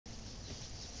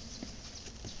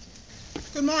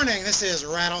Good morning, this is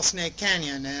Rattlesnake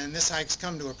Canyon, and this hike's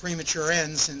come to a premature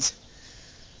end since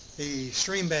the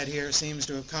stream bed here seems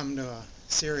to have come to a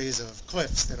series of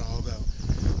cliffs that all go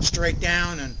straight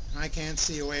down, and I can't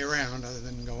see a way around other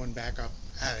than going back up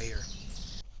out of here.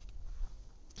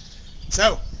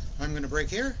 So, I'm going to break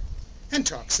here and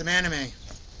talk some anime.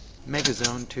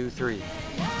 Megazone 2-3.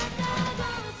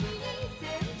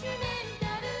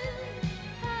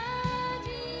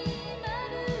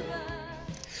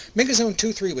 Megazone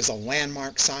 2-3 was a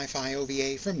landmark sci-fi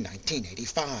OVA from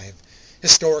 1985.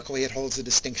 Historically, it holds the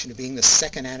distinction of being the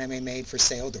second anime made for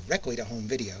sale directly to home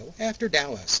video after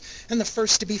Dallas, and the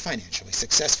first to be financially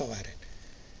successful at it.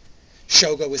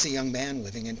 Shogo is a young man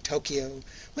living in Tokyo.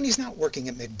 When he's not working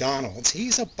at McDonald's,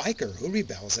 he's a biker who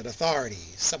rebels at authority,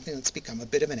 something that's become a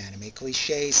bit of an anime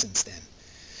cliche since then.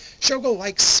 Shogo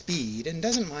likes speed and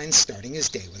doesn't mind starting his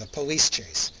day with a police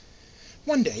chase.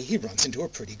 One day, he runs into a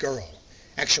pretty girl.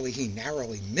 Actually, he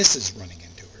narrowly misses running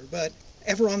into her, but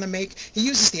ever on the make, he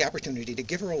uses the opportunity to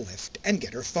give her a lift and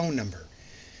get her phone number.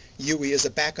 Yui is a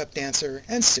backup dancer,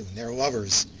 and soon they're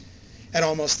lovers. At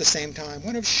almost the same time,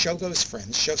 one of Shogo's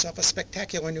friends shows off a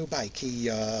spectacular new bike he,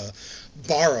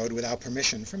 borrowed without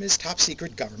permission from his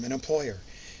top-secret government employer.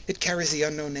 It carries the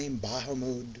unknown name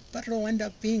Bahamut, but it'll end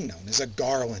up being known as a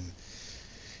Garland.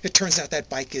 It turns out that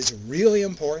bike is really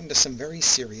important to some very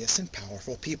serious and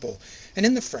powerful people, and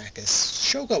in the fracas,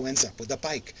 Shogo ends up with a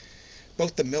bike.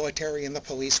 Both the military and the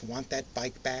police want that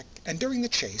bike back, and during the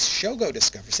chase, Shogo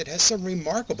discovers it has some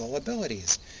remarkable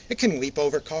abilities. It can leap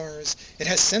over cars, it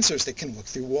has sensors that can look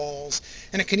through walls,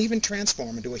 and it can even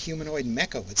transform into a humanoid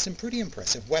mecha with some pretty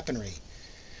impressive weaponry.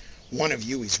 One of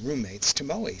Yui's roommates,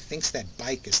 Tomoe, thinks that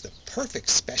bike is the perfect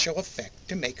special effect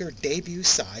to make her debut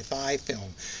sci-fi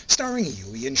film, starring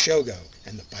Yui and Shogo,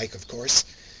 and the bike, of course.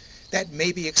 That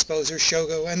maybe exposure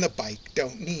Shogo and the bike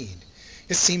don't need.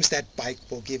 It seems that bike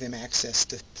will give him access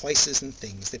to places and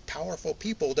things that powerful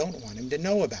people don't want him to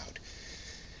know about.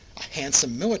 A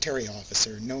handsome military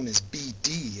officer known as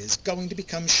BD is going to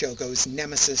become Shogo's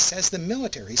nemesis as the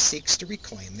military seeks to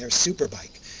reclaim their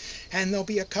superbike. And there'll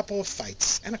be a couple of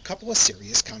fights and a couple of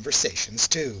serious conversations,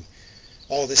 too.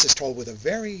 All this is told with a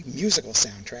very musical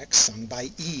soundtrack sung by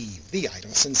Eve, the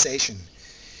idol sensation.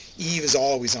 Eve is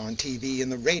always on TV and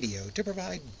the radio to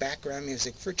provide background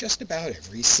music for just about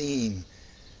every scene.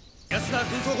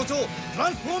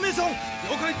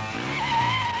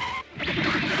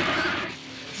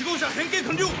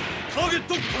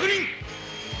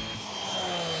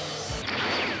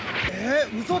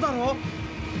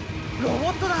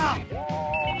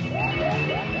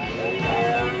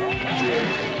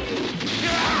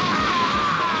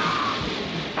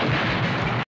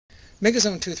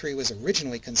 Megazone 2-3 was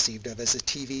originally conceived of as a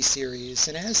TV series,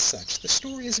 and as such, the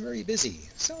story is very busy,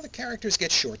 so the characters get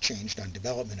shortchanged on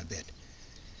development a bit.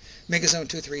 Megazone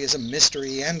 2-3 is a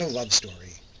mystery and a love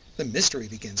story. The mystery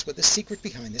begins with the secret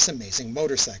behind this amazing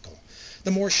motorcycle.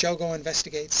 The more Shogo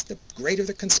investigates, the greater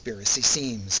the conspiracy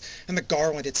seems, and the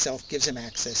Garland itself gives him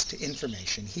access to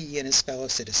information he and his fellow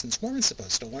citizens weren't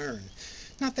supposed to learn.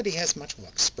 Not that he has much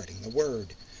luck spreading the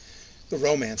word. The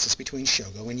romance is between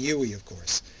Shogo and Yui, of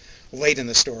course. Late in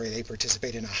the story, they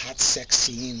participate in a hot sex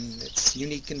scene that's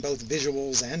unique in both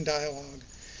visuals and dialogue.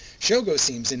 Shogo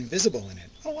seems invisible in it,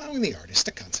 allowing the artist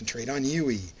to concentrate on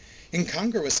Yui.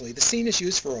 Incongruously, the scene is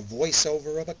used for a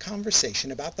voiceover of a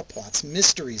conversation about the plot's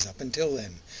mysteries up until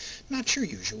then. Not your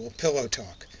usual pillow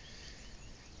talk.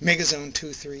 Megazone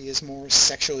 2-3 is more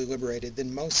sexually liberated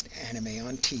than most anime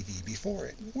on TV before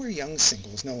it, where young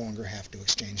singles no longer have to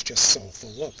exchange just soulful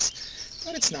looks.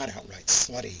 But it's not outright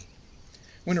slutty.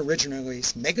 When originally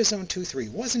released, Megazone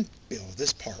 2-3 wasn't billed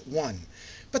as Part 1,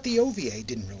 but the OVA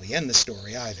didn't really end the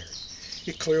story either.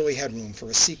 It clearly had room for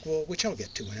a sequel, which I'll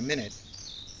get to in a minute.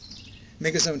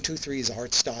 Megazone 2-3's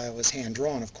art style is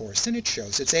hand-drawn, of course, and it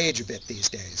shows its age a bit these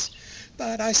days.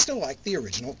 But I still like the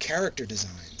original character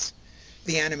designs.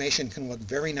 The animation can look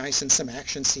very nice in some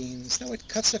action scenes, though it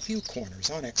cuts a few corners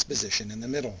on exposition in the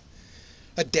middle.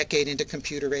 A decade into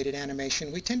computer-aided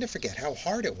animation, we tend to forget how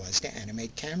hard it was to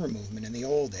animate camera movement in the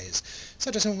old days,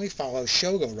 such as when we follow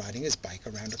Shogo riding his bike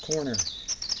around a corner.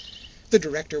 The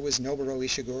director was Nobuo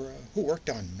Ishiguro, who worked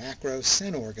on Macross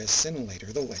and Orgus and later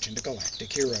The Legend of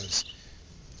Galactic Heroes.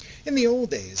 In the old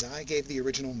days, I gave the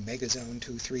original Megazone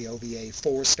 2-3 OVA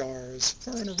 4 stars for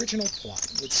an original plot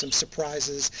with some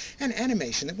surprises and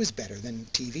animation that was better than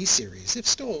TV series, if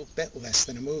still a bit less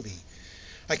than a movie.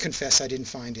 I confess I didn't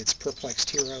find its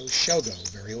perplexed hero, Shogo,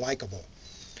 very likable.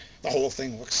 The whole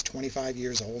thing looks 25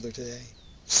 years older today.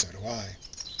 So do I.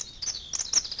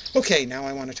 Okay, now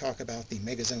I want to talk about the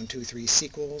Megazone 2-3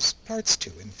 sequels, parts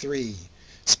 2 and 3.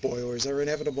 Spoilers are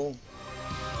inevitable.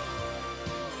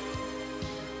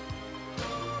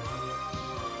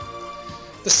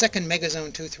 The second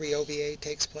Megazone 2-3 OVA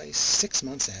takes place 6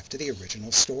 months after the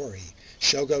original story.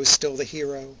 Shogo's still the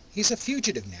hero. He's a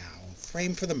fugitive now,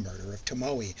 framed for the murder of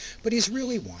Tomoe, but he's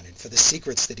really wanted for the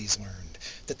secrets that he's learned,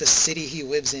 that the city he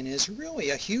lives in is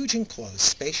really a huge enclosed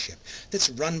spaceship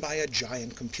that's run by a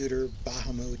giant computer,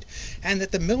 Bahamut, and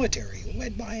that the military,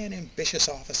 led by an ambitious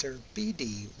officer,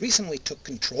 BD, recently took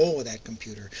control of that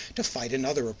computer to fight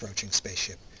another approaching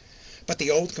spaceship. But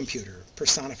the old computer,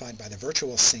 personified by the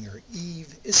virtual singer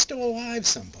Eve, is still alive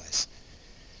someplace.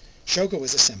 Shogo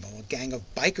has assembled a gang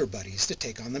of biker buddies to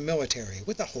take on the military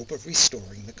with the hope of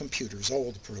restoring the computer's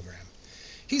old program.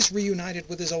 He's reunited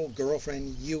with his old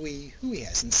girlfriend, Yui, who he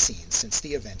hasn't seen since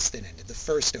the events that ended the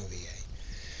first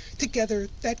OVA. Together,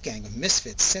 that gang of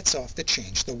misfits sets off to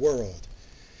change the world.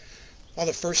 While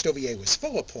the first OVA was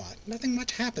full of plot, nothing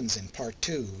much happens in Part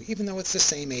 2, even though it's the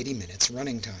same 80 minutes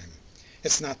running time.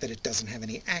 It's not that it doesn't have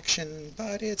any action,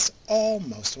 but it's all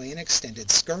mostly an extended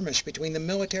skirmish between the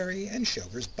military and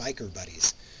Shogo's biker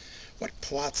buddies. What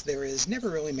plots there is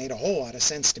never really made a whole lot of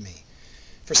sense to me.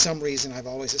 For some reason, I've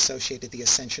always associated the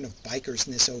ascension of bikers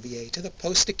in this OVA to the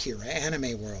post-Akira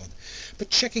anime world.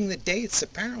 But checking the dates,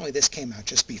 apparently this came out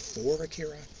just before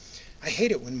Akira. I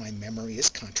hate it when my memory is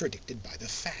contradicted by the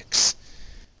facts.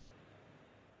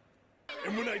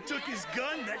 And when I took his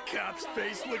gun, that cop's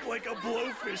face looked like a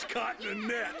blowfish caught in a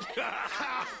net.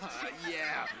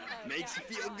 Yeah, makes you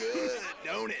feel good,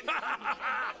 don't it?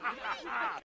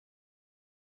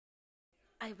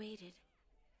 I waited,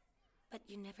 but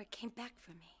you never came back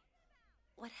for me.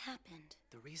 What happened?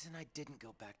 The reason I didn't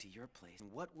go back to your place,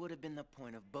 what would have been the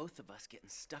point of both of us getting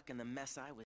stuck in the mess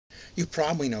I was... You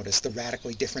probably noticed the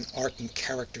radically different art and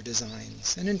character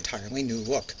designs, an entirely new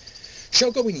look.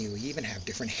 Shogo and Yui even have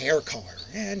different hair color,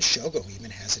 and Shogo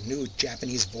even has a new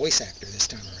Japanese voice actor this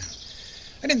time around.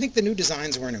 I didn't think the new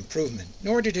designs were an improvement,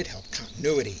 nor did it help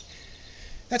continuity.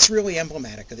 That's really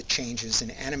emblematic of the changes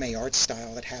in anime art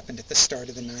style that happened at the start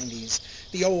of the 90s.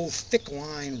 The old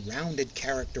thick-line, rounded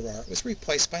character art was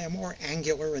replaced by a more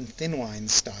angular and thin-line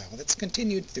style that's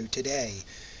continued through today.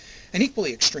 An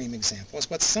equally extreme example is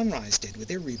what Sunrise did with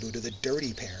their reboot of the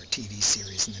Dirty Pair TV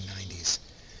series in the 90s.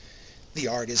 The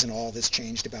art isn't all that's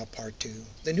changed about Part 2.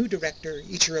 The new director,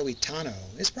 Ichiro Itano,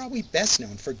 is probably best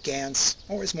known for Gantz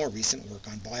or his more recent work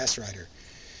on Blast Rider.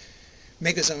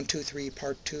 Megazone 2-3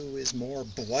 Part 2 is more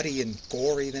bloody and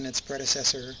gory than its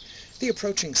predecessor. The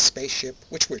approaching spaceship,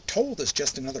 which we're told is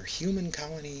just another human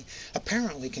colony,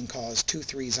 apparently can cause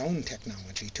 2-3's own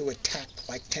technology to attack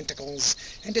like tentacles,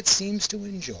 and it seems to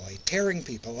enjoy tearing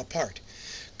people apart.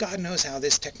 God knows how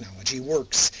this technology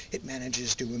works. It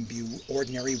manages to imbue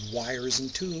ordinary wires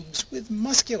and tubes with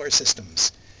muscular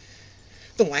systems.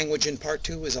 The language in Part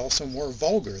 2 is also more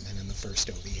vulgar than in the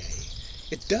first OVA.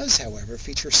 It does, however,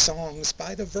 feature songs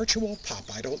by the virtual pop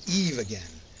idol Eve again.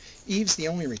 Eve's the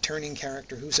only returning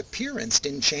character whose appearance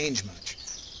didn't change much.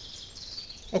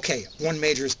 Okay, one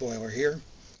major spoiler here.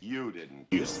 You didn't.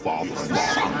 His father.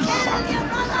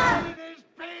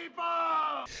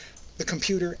 The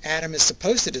computer, Adam, is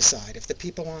supposed to decide if the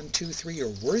people on 2-3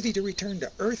 are worthy to return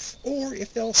to Earth, or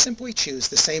if they'll simply choose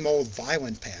the same old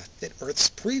violent path that Earth's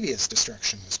previous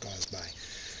destruction was caused by.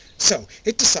 So,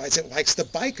 it decides it likes the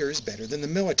bikers better than the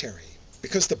military,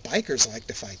 because the bikers like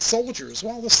to fight soldiers,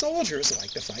 while the soldiers like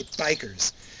to fight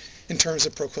bikers. In terms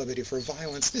of proclivity for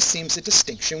violence, this seems a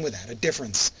distinction without a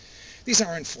difference. These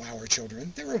aren't flower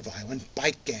children, they're a violent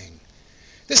bike gang.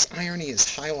 This irony is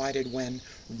highlighted when,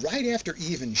 right after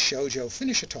Eve and Shoujo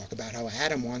finish a talk about how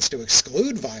Adam wants to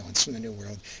exclude violence from the New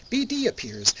World, BD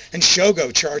appears, and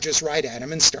Shogo charges right at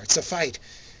him and starts a fight.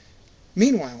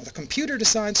 Meanwhile, the computer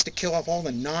decides to kill off all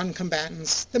the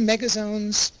non-combatants, the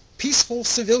Megazone's peaceful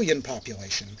civilian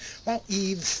population, while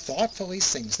Eve thoughtfully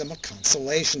sings them a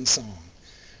consolation song.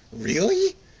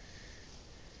 Really?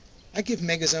 I give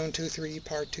Megazone 2-3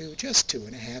 Part 2 just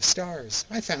 2.5 stars.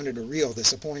 I found it a real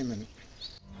disappointment.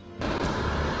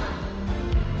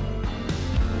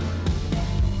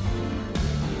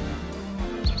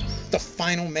 The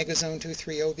final Megazone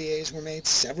 2-3 OVAs were made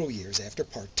several years after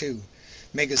Part 2.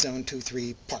 Megazone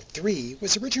 2-3 Part 3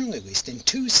 was originally released in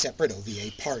 2 separate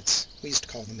OVA parts. We used to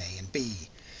call them A and B.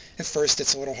 At first,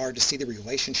 it's a little hard to see the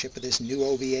relationship of this new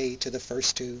OVA to the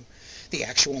first 2. The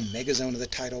actual Megazone of the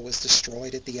title was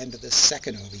destroyed at the end of the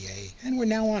second OVA, and we're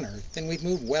now on Earth, and we've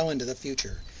moved well into the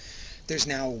future. There's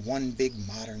now one big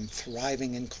modern,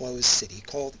 thriving enclosed city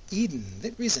called Eden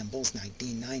that resembles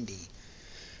 1990.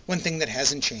 One thing that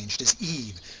hasn't changed is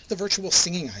Eve. The virtual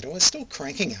singing idol is still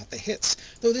cranking out the hits,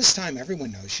 though this time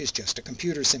everyone knows she's just a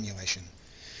computer simulation.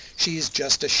 She's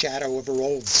just a shadow of her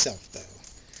old self,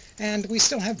 though. And we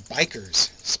still have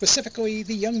bikers. Specifically,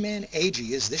 the young man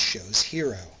Eiji is this show's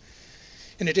hero.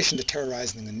 In addition to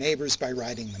terrorizing the neighbors by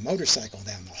riding the motorcycle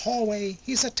down the hallway,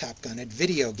 he's a top gun at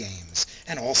video games,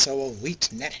 and also a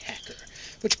elite net hacker,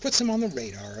 which puts him on the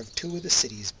radar of two of the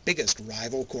city's biggest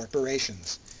rival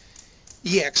corporations.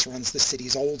 EX runs the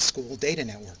city's old-school data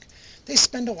network. They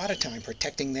spend a lot of time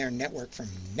protecting their network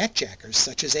from netjackers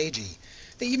such as Eiji.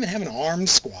 They even have an armed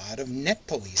squad of net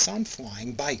police on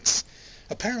flying bikes.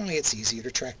 Apparently it's easier to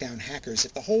track down hackers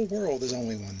if the whole world is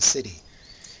only one city.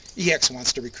 EX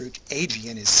wants to recruit Eiji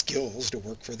and his skills to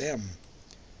work for them.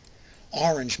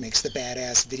 Orange makes the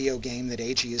badass video game that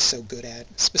Eiji is so good at,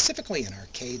 specifically an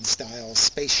arcade-style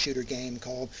space shooter game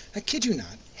called, I kid you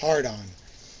not, Hard On.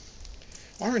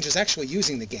 Orange is actually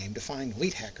using the game to find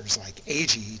elite hackers like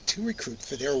Eiji to recruit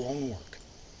for their own work.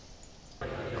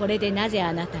 これでなぜ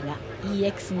あなたが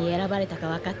EX に選ばれたか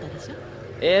分かったでしょ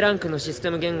A ランクのシステ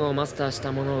ム言語をマスターし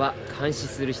た者は監視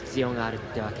する必要があるっ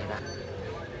てわけだ。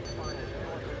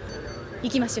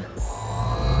行きましょう。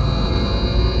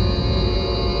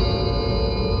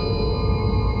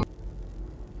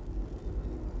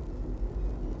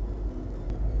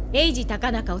エイジ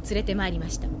高中を連れてまいりま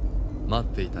した。待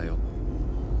っていたよ、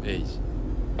エイジ。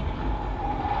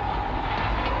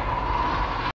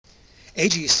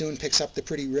Eiji soon picks up the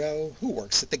pretty Ro, who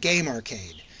works at the game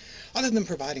arcade. Other than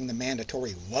providing the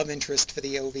mandatory love interest for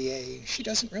the OVA, she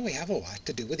doesn't really have a lot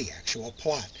to do with the actual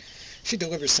plot. She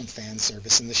delivers some fan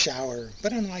service in the shower,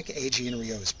 but unlike Eiji and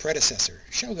Ryo's predecessor,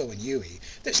 Shogo and Yui,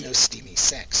 there's no steamy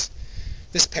sex.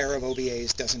 This pair of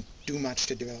OVAs doesn't do much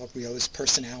to develop Ryo's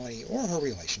personality or her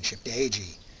relationship to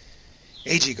Eiji.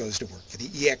 Eiji goes to work for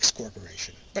the EX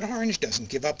Corporation, but Orange doesn't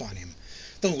give up on him.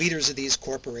 The leaders of these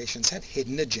corporations have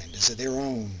hidden agendas of their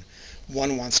own.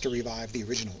 One wants to revive the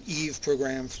original EVE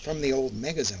program from the old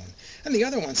Megazone, and the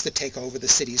other wants to take over the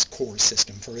city's core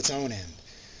system for its own end.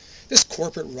 This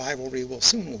corporate rivalry will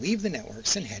soon leave the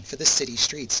networks and head for the city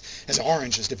streets, as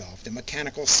Orange has developed a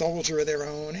mechanical soldier of their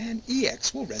own, and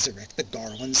EX will resurrect the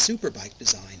Garland Superbike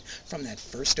design from that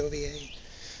first OVA.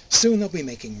 Soon they'll be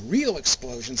making real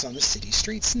explosions on the city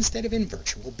streets instead of in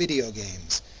virtual video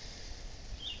games.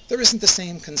 There isn't the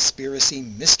same conspiracy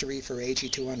mystery for Eiji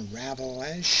to unravel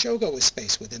as Shogo was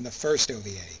faced with in the first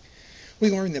OVA. We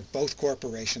learn that both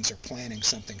corporations are planning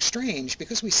something strange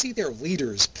because we see their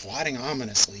leaders plotting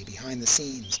ominously behind the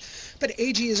scenes, but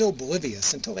Eiji is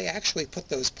oblivious until they actually put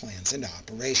those plans into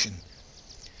operation.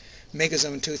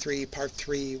 Megazone 2-3 Part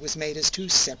 3 was made as two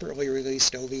separately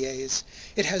released OVAs.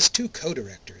 It has two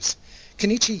co-directors.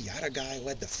 Kenichi Yadagai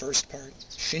led the first part.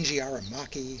 Shinji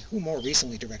Aramaki, who more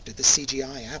recently directed the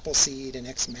CGI Appleseed and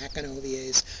Ex Machina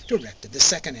OVAs, directed the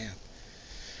second half.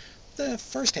 The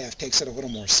first half takes it a little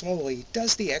more slowly,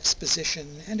 does the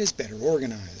exposition, and is better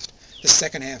organized. The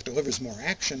second half delivers more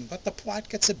action, but the plot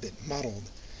gets a bit muddled.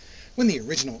 When the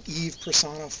original Eve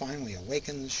persona finally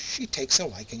awakens, she takes a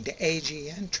liking to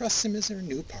Eiji and trusts him as her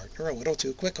new partner a little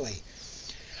too quickly.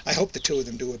 I hope the two of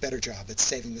them do a better job at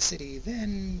saving the city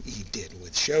than Eve did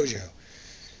with Shoujo.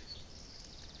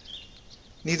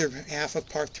 Neither half of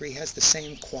Part 3 has the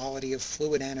same quality of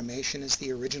fluid animation as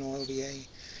the original OVA.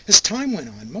 As time went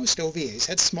on, most OVAs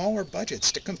had smaller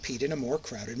budgets to compete in a more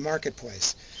crowded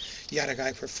marketplace.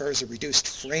 Yadagai prefers a reduced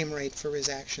frame rate for his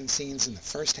action scenes in the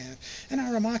first half, and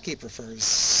Aramaki prefers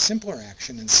simpler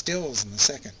action and stills in the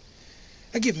second.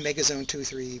 I give Megazone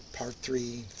 2-3 Part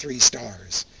 3 3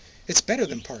 stars. It's better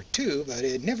than Part 2, but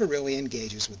it never really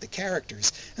engages with the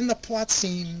characters, and the plot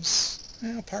seems,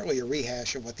 well, partly a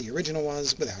rehash of what the original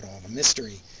was without all the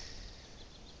mystery.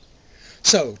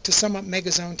 So, to sum up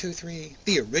Megazone 2-3,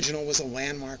 the original was a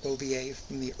landmark OVA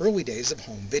from the early days of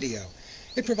home video.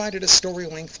 It provided a story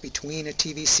length between a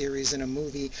TV series and a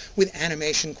movie with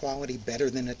animation quality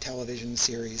better than a television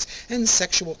series and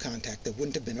sexual contact that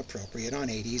wouldn't have been appropriate on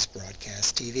 80s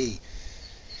broadcast TV.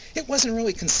 It wasn't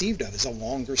really conceived of as a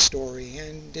longer story,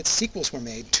 and its sequels were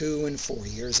made 2 and 4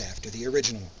 years after the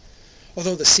original.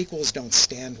 Although the sequels don't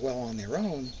stand well on their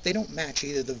own, they don't match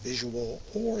either the visual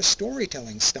or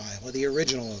storytelling style of the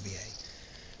original OVA.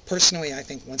 Personally, I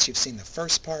think once you've seen the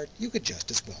first part, you could just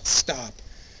as well stop.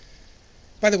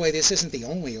 By the way, this isn't the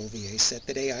only OVA set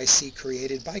that AIC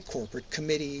created by corporate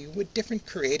committee, with different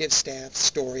creative staff,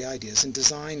 story ideas, and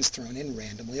designs thrown in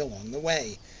randomly along the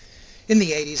way. In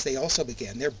the 80s, they also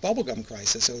began their Bubblegum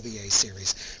Crisis OVA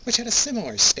series, which had a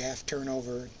similar staff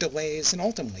turnover, delays, and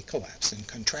ultimately collapsed in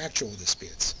contractual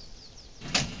disputes.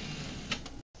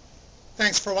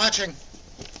 Thanks for watching.